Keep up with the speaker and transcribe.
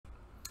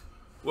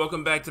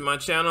Welcome back to my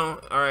channel.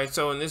 Alright,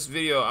 so in this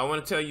video I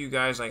want to tell you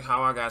guys like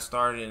how I got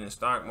started in the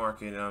stock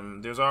market.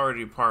 There's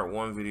already part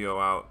 1 video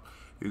out.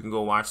 You can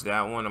go watch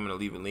that one. I'm going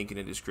to leave a link in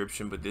the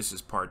description, but this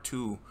is part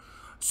 2.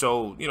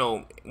 So, you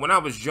know, when I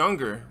was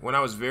younger, when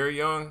I was very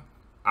young,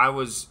 when I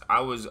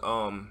was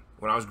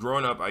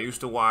growing up, I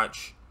used to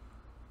watch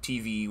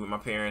TV with my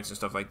parents and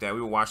stuff like that. We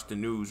would watch the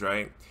news,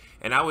 right?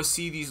 And I would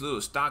see these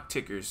little stock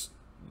tickers,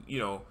 you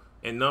know,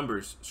 and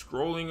numbers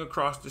scrolling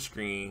across the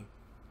screen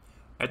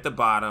at the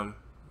bottom.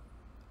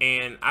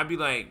 And I'd be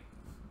like,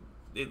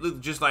 it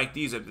looked just like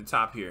these at the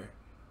top here.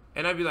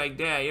 And I'd be like,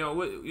 Dad,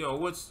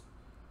 what's,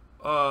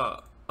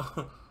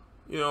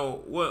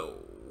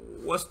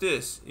 what's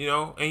this,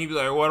 And he'd be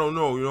like, oh, I don't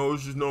know,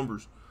 it's just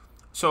numbers.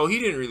 So he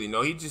didn't really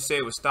know. He'd just say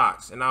it was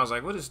stocks. And I was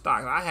like, what is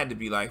stocks? I had to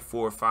be like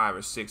 4 or 5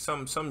 or 6,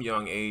 some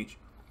young age.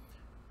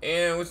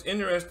 And what's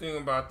interesting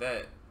about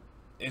that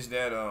is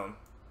that I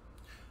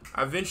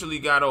eventually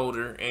got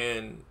older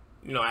and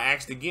I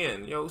asked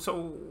again,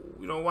 so,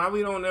 why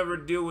we don't ever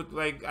deal with,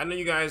 like, I know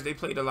you guys, they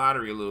play the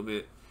lottery a little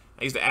bit.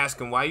 I used to ask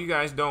them, why you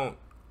guys don't,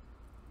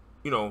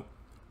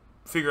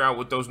 figure out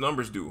what those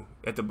numbers do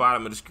at the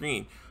bottom of the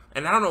screen.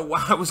 And I don't know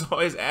why I was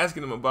always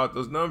asking them about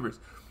those numbers.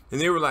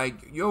 And they were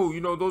like, yo,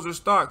 those are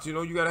stocks, you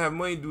got to have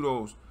money to do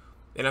those.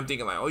 And I'm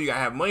thinking like, oh, you got to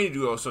have money to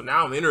do those. So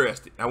now I'm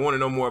interested. I want to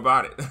know more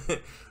about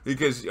it.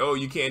 Because, oh,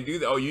 you can't do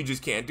that. Oh, you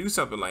just can't do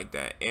something like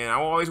that. And I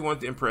always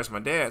wanted to impress my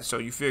dad. So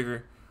you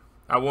figure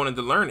I wanted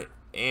to learn it.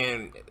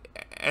 And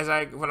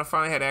when I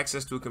finally had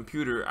access to a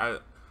computer,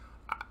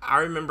 I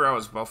remember I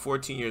was about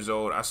 14 years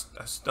old. I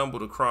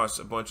stumbled across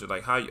a bunch of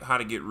like how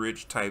to get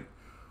rich type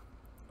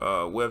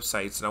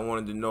websites, and I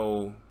wanted to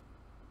know,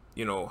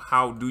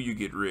 how do you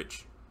get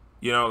rich?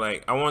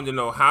 Like I wanted to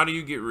know, how do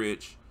you get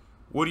rich?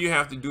 What do you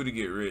have to do to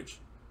get rich?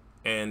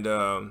 And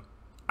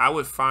I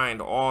would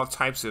find all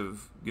types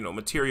of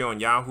material on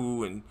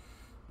Yahoo and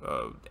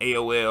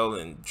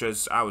AOL, and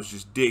I was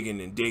just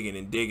digging and digging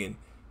and digging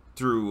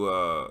through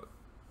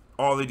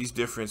all of these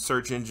different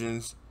search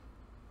engines,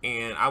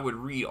 and I would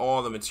read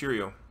all the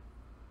material.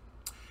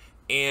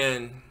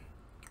 And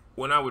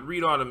when I would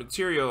read all the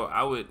material,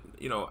 I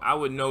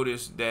would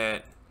notice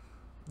that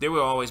there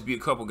would always be a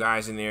couple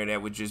guys in there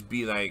that would just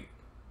be like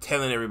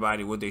telling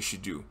everybody what they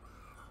should do.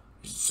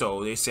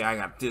 So they say, I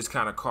got this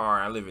kind of car,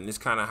 I live in this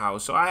kind of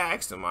house. So I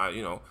asked them, I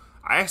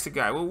asked the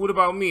guy, well, what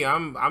about me?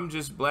 I'm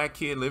just black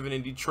kid living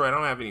in Detroit. I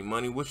don't have any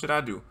money. What should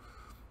I do?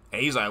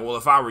 And he's like, well,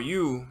 if I were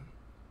you,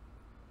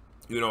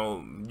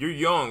 you're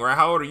young, right?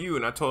 How old are you?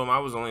 And I told him I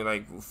was only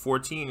like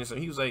 14. And so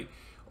he was like,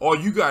 all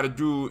you got to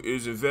do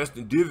is invest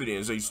in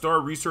dividends. So you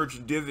start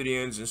researching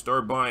dividends and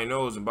start buying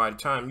those. And by the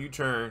time you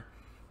turn,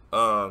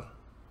 when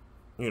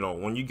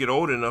you get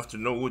old enough to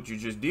know what you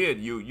just did,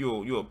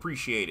 you'll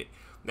appreciate it.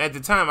 At the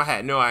time, I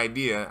had no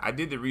idea. I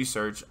did the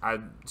research. I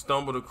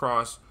stumbled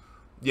across,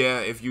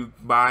 if you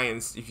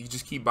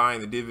just keep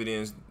buying the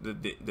dividends,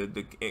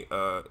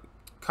 the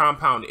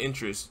compound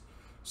interest,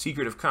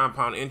 secret of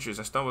compound interest.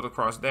 I stumbled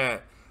across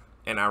that,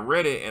 and I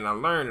read it, and I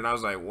learned, and I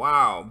was like,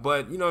 wow.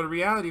 But the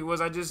reality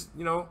was, I just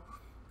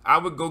I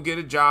would go get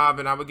a job,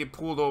 and I would get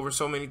pulled over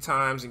so many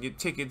times and get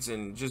tickets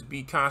and just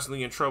be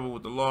constantly in trouble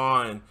with the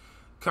law and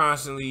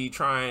constantly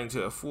trying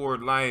to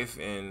afford life,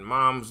 and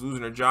moms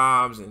losing their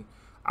jobs, and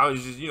I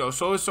was just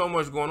so there's so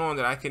much going on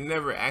that I could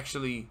never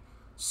actually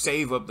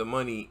save up the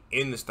money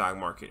in the stock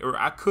market. Or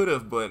I could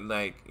have, but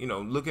like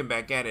looking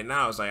back at it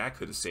now, it's like I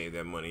could have saved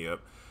that money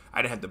up.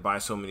 I didn't have to buy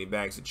so many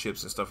bags of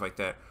chips and stuff like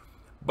that.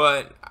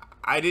 But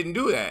I didn't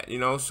do that,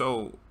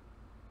 so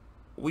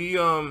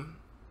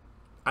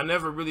I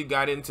never really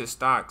got into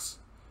stocks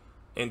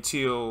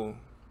until,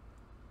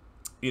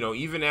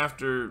 even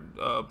after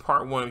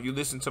part 1. If you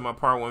listen to my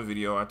part 1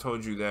 video, I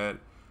told you that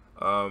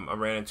I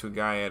ran into a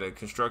guy at a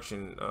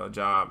construction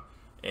job,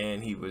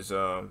 and he was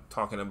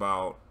talking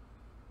about,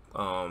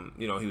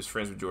 he was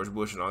friends with George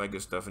Bush and all that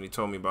good stuff, and he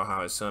told me about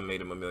how his son made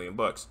him $1 million.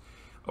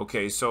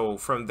 Okay, so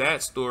from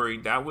that story,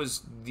 that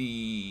was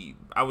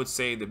I would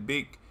say the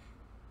big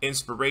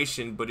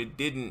inspiration, but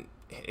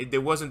there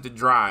wasn't the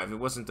drive, it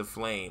wasn't the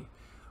flame.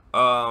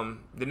 The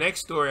next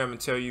story I'm gonna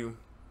tell you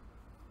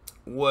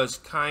was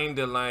kind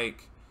of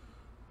like,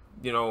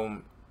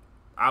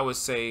 I would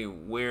say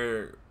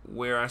where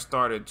I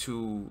started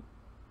to,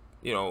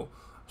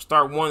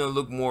 start wanting to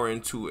look more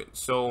into it.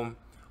 So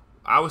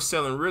I was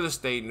selling real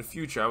estate in the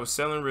future. I was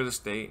selling real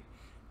estate,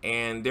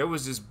 and there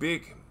was this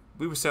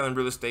we were selling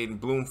real estate in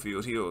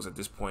Bloomfield Hills at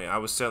this point. I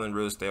was selling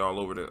real estate all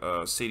over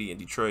the city in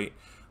Detroit,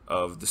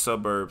 of the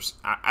suburbs.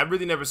 I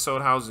really never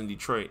sold houses in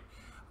Detroit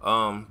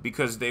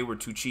because they were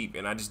too cheap,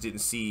 and I just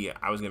didn't see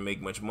I was gonna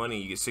make much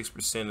money. You get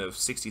 6% of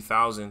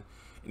 60,000,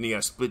 and you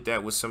gotta split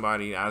that with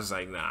somebody. I was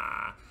like,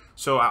 nah.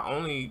 So I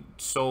only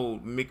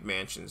sold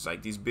McMansions,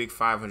 like these big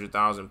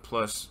 500,000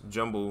 plus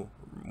jumbo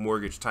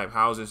mortgage type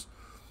houses.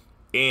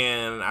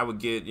 And I would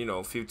get,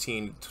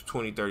 $15,000 to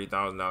 $20,000,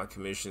 $30,000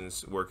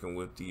 commissions working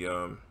with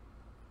the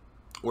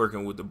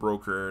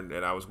broker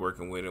that I was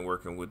working with, and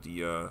working with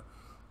the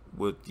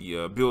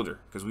builder,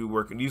 because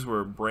these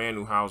were brand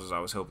new houses I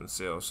was helping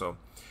sell. So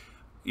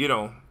you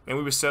know, and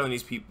we were selling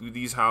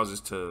these houses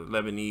to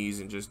Lebanese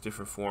and just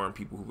different foreign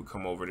people who would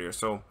come over there.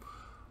 So,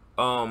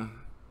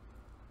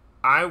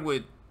 I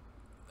would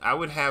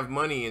have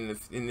money in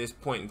this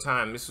point in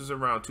time. This was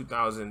around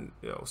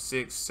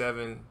 2006,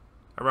 7,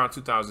 around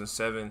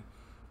 2007,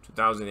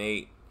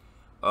 2008.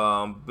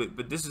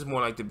 But this is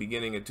more like the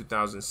beginning of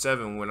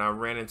 2007 when I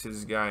ran into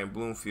this guy in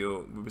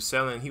Bloomfield. He was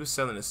selling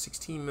a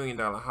 $16 million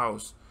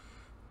house,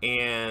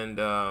 and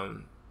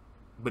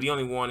but he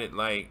only wanted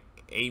like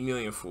 $8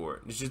 million for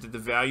it. It's just that the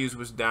values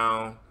was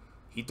down.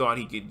 He thought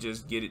he could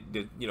just get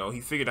it.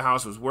 He figured the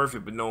house was worth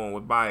it, but no one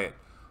would buy it.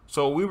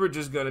 So we were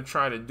just gonna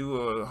try to do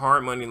a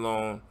hard money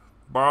loan,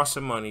 borrow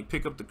some money,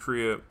 pick up the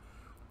crib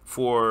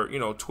for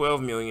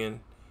 $12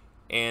 million,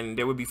 and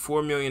there would be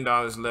 $4 million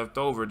left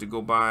over to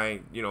go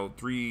buy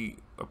 3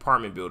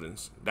 apartment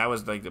buildings. That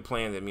was like the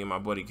plan that me and my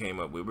buddy came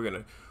up with. We're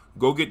gonna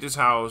go get this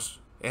house.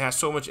 It has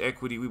so much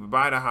equity. We would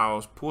buy the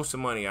house, pull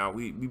some money out.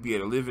 We'd be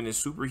able to live in this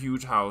super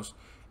huge house,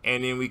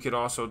 and then we could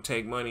also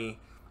take money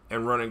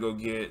and run and go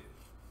get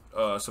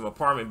some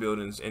apartment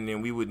buildings, and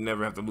then we would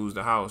never have to lose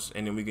the house,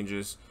 and then we can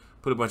just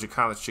put a bunch of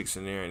college chicks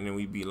in there, and then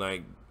we'd be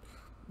like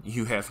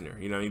Hugh Hefner,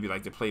 he'd be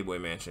like the Playboy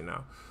Mansion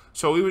now.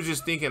 So we were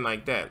just thinking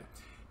like that.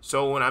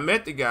 So when I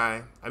met the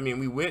guy, I mean,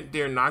 we went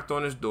there, knocked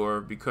on his door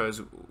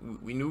because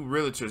we knew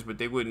realtors, but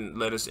they wouldn't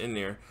let us in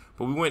there.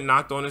 But we went and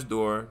knocked on his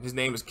door. His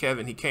name is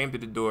Kevin. He came to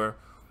the door.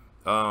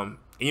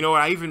 You know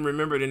what? I even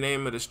remember the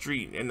name of the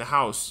street and the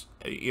house.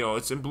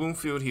 It's in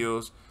Bloomfield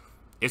Hills.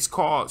 It's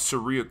called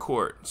Sharia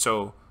Court.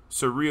 So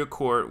Sharia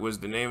Court was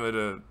the name of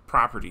the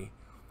property.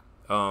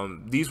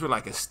 These were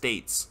like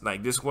estates.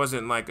 Like, this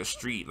wasn't like a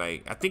street.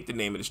 Like, I think the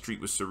name of the street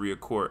was Sharia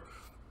Court,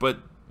 but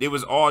it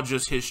was all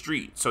just his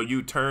street. So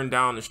you turn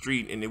down the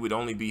street and it would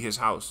only be his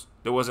house.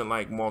 There wasn't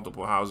like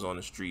multiple houses on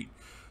the street.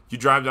 You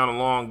drive down a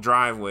long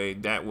driveway.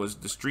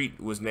 The street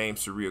was named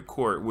Sharia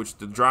Court, which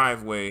the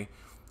driveway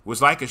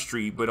was like a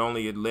street, but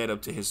only it led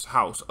up to his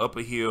house, up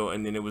a hill,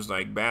 and then it was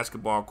like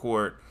basketball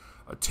court,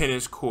 a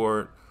tennis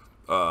court,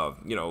 I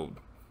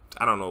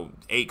don't know,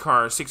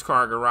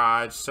 6-car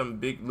garage, some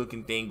big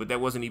looking thing, but that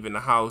wasn't even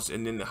the house.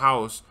 And then the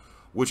house,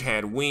 which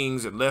had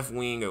wings, a left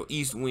wing, a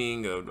east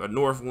wing, a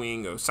north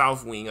wing, a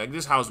south wing. Like,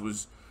 this house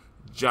was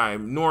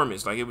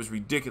ginormous. Like, it was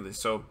ridiculous.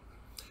 So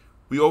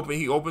he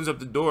opens up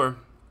the door,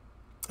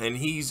 and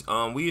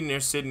we in there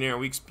sitting there, and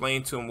we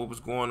explained to him what was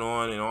going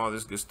on and all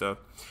this good stuff.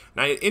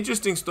 Now, the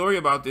interesting story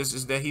about this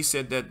is that he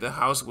said that the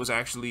house was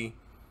actually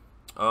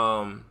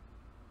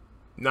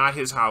not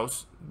his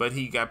house, but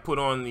he got put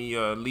on the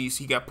lease.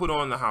 He got put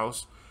on the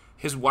house,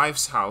 his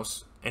wife's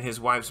house, and his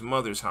wife's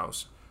mother's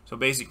house. So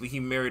basically, he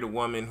married a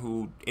woman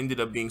who ended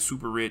up being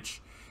super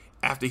rich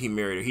after he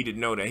married her. He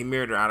didn't know that. He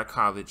married her out of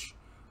college.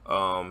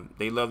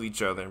 They loved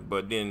each other,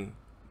 but then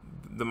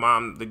the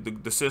mom,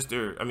 the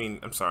sister,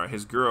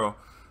 his girl,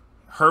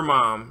 her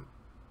mom,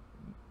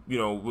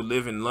 would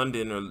live in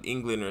London or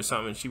England or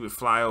something. She would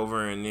fly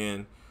over and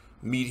then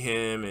meet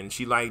him, and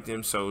she liked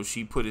him, so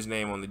she put his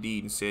name on the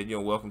deed and said,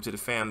 welcome to the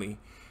family.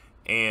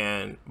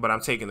 But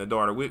I'm taking the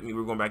daughter with me.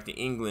 We're going back to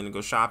England and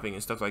go shopping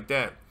and stuff like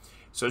that.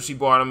 So she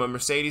bought him a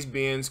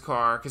Mercedes-Benz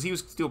car because he was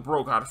still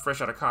broke, fresh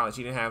out of college.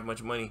 He didn't have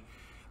much money.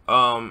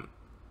 And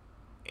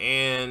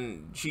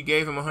she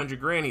gave him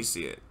 $100,000, he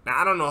said. Now,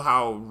 I don't know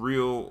how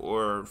real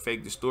or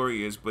fake the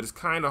story is, but it's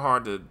kind of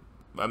hard to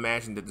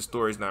imagine that the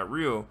story is not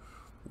real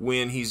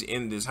when he's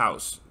in this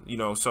house.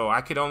 So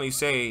I could only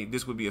say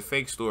this would be a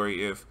fake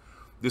story if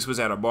this was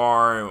at a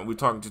bar and we're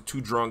talking to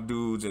 2 drunk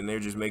dudes and they're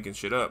just making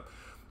shit up.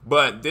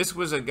 But this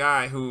was a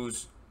guy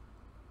who's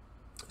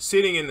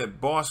sitting in the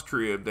boss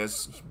crib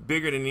that's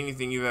bigger than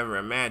anything you've ever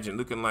imagined,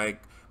 looking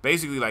like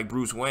basically like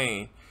Bruce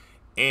Wayne,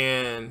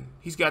 and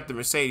he's got the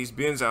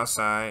Mercedes-Benz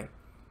outside.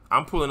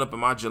 I'm pulling up in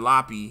my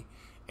jalopy,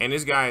 and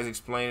this guy is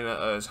explaining to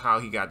us how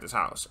he got this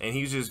house, and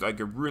he's just like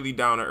a really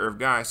down-to-earth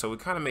guy. So it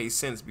kind of made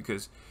sense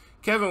because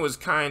Kevin was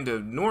kind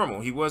of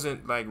normal. He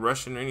wasn't like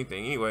rushing or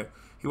anything. Anyway,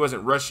 he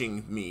wasn't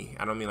rushing me.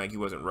 I don't mean like he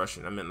wasn't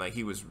rushing. I meant like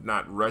he was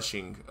not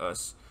rushing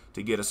us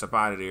to get us up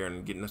out of there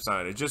and getting us out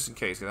of there, just in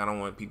case, because I don't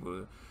want people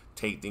to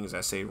take things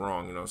I say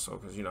wrong, so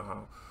because you know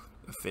how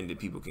offended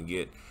people can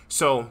get.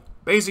 So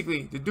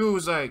basically the dude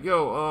was like,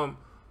 so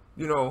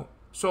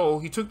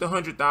he took the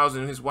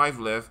 $100,000 his wife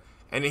left,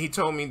 and then he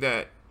told me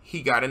that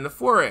he got into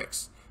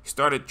Forex. He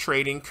started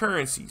trading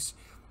currencies,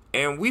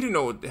 and we didn't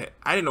know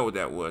I didn't know what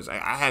that was. I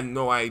had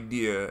no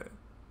idea,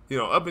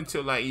 up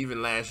until like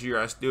even last year,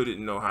 I still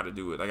didn't know how to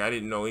do it. Like, I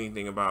didn't know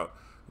anything about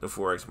the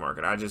Forex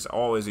market. I just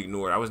always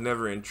ignored it. I was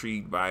never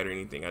intrigued by it or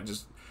anything.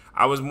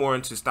 I was more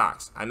into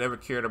stocks. I never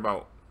cared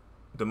about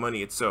the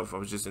money itself. I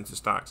was just into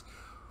stocks.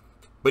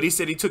 But he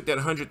said he took that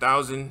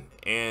 $100,000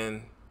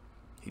 and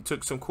he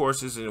took some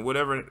courses, and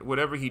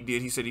whatever he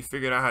did, he said he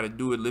figured out how to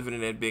do it living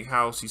in that big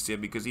house. He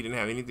said because he didn't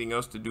have anything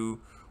else to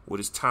do with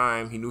his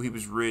time. He knew he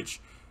was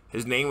rich.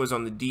 His name was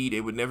on the deed.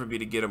 It would never be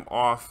to get him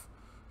off.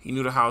 He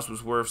knew the house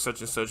was worth such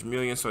and such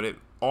millions, so that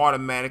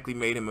automatically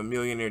made him a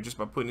millionaire just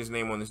by putting his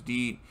name on this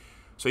deed.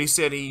 So he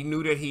said he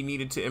knew that he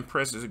needed to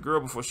impress his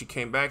girl before she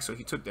came back, so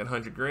he took that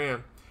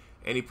 $100,000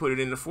 and he put it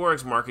in the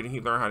Forex market, and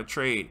he learned how to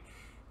trade.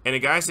 And the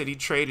guy said he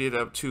traded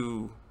up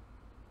to,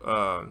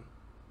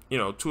 you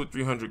know, 200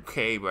 or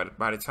 300K, but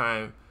by the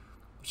time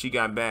she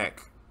got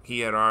back, he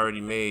had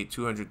already made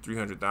 200,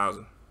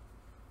 300,000.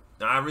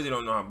 Now I really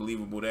don't know how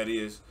believable that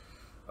is,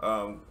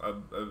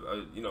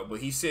 you know, but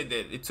he said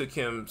that it took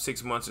him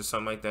 6 months or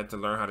something like that to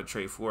learn how to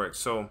trade Forex.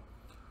 So,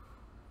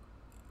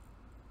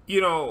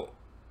 you know,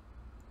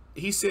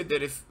 he said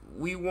that if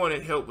we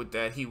wanted help with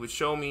that, he would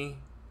show me.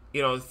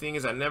 You know, the thing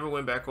is, I never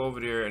went back over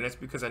there, and that's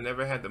because I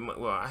never had the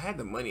money. Well, I had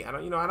the money. I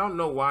don't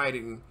know why I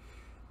didn't.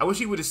 I wish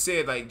he would have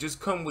said, like,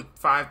 just come with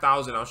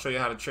 5,000. I'll show you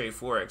how to trade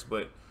Forex.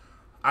 But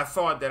I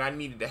thought that I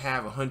needed to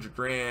have 100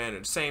 grand, or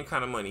the same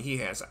kind of money he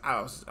has. I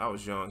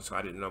was young, so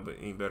I didn't know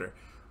any better.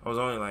 I was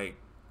only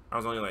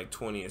like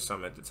 20 or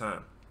something at the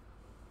time.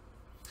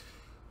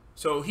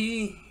 So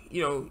he,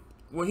 you know,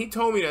 when he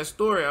told me that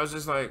story, I was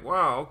just like,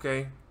 wow,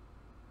 okay.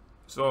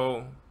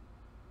 So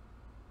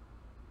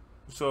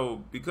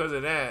because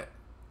of that,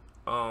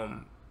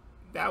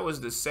 that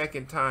was the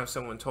second time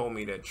someone told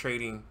me that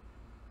trading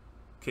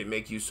could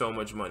make you so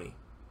much money.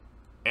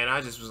 And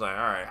I just was like,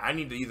 all right, I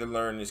need to either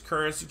learn this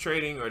currency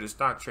trading or the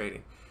stock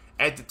trading.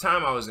 At the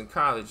time I was in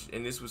college,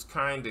 and this was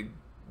kind of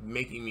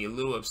making me a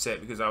little upset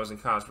because I was in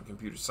college for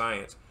computer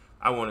science.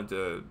 I wanted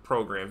to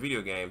program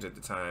video games at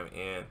the time,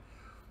 and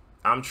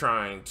I'm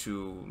trying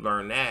to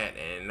learn that,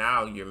 and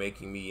now you're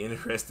making me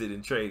interested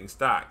in trading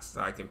stocks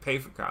so I can pay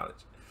for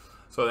college.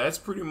 So that's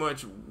pretty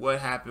much what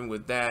happened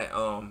with that.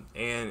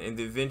 And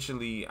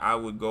eventually I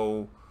would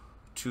go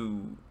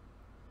to,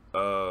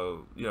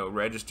 you know,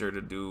 register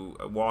to do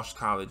a Walsh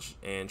College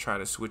and try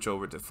to switch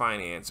over to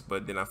finance.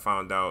 But then I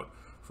found out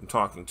from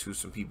talking to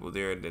some people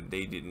there that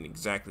they didn't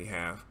exactly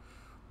have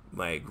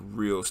like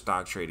real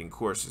stock trading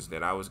courses,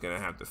 that I was going to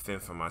have to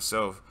fend for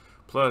myself.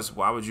 Plus,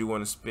 why would you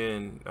want to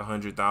spend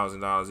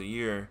 $100,000 a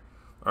year,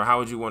 or how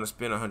would you want to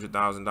spend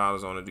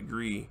 $100,000 on a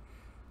degree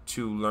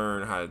to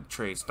learn how to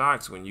trade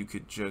stocks when you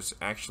could just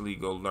actually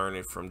go learn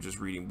it from just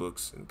reading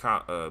books and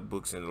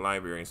books in the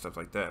library and stuff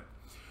like that?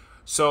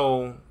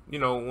 So, you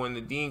know, when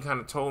the dean kind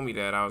of told me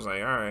that, I was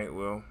like, all right,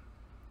 well,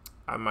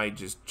 I might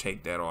just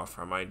take that off.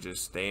 I might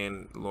just stay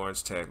in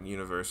Lawrence Tech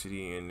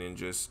University and then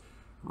just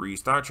read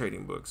stock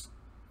trading books.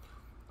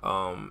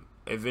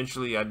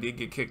 Eventually I did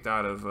get kicked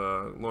out of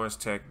Lawrence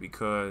Tech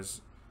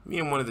because me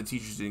and one of the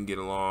teachers didn't get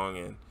along,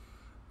 and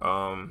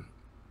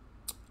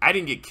I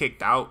didn't get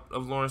kicked out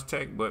of Lawrence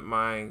Tech, but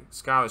my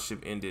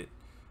scholarship ended.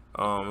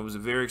 It was a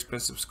very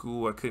expensive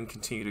school. I couldn't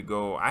continue to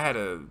go. I had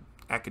a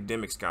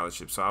academic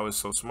scholarship, so I was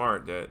so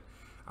smart that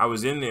I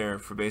was in there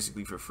for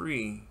basically for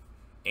free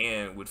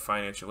and with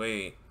financial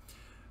aid,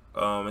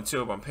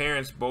 until my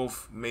parents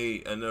both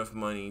made enough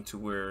money to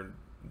where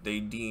they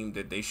deemed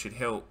that they should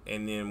help,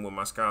 and then when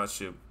my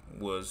scholarship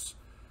was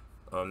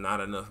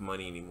not enough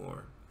money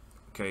anymore.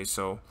 Okay,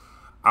 so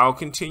I'll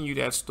continue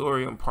that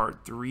story on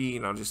part 3,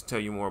 and I'll just tell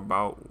you more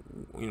about,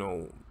 you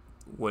know,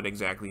 what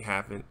exactly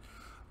happened.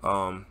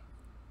 And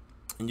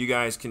you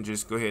guys can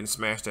just go ahead and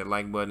smash that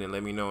like button and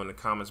let me know in the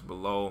comments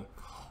below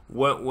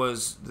what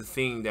was the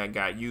thing that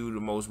got you the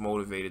most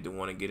motivated to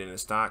want to get into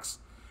stocks.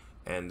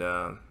 And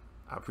I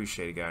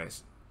appreciate it,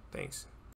 guys. Thanks.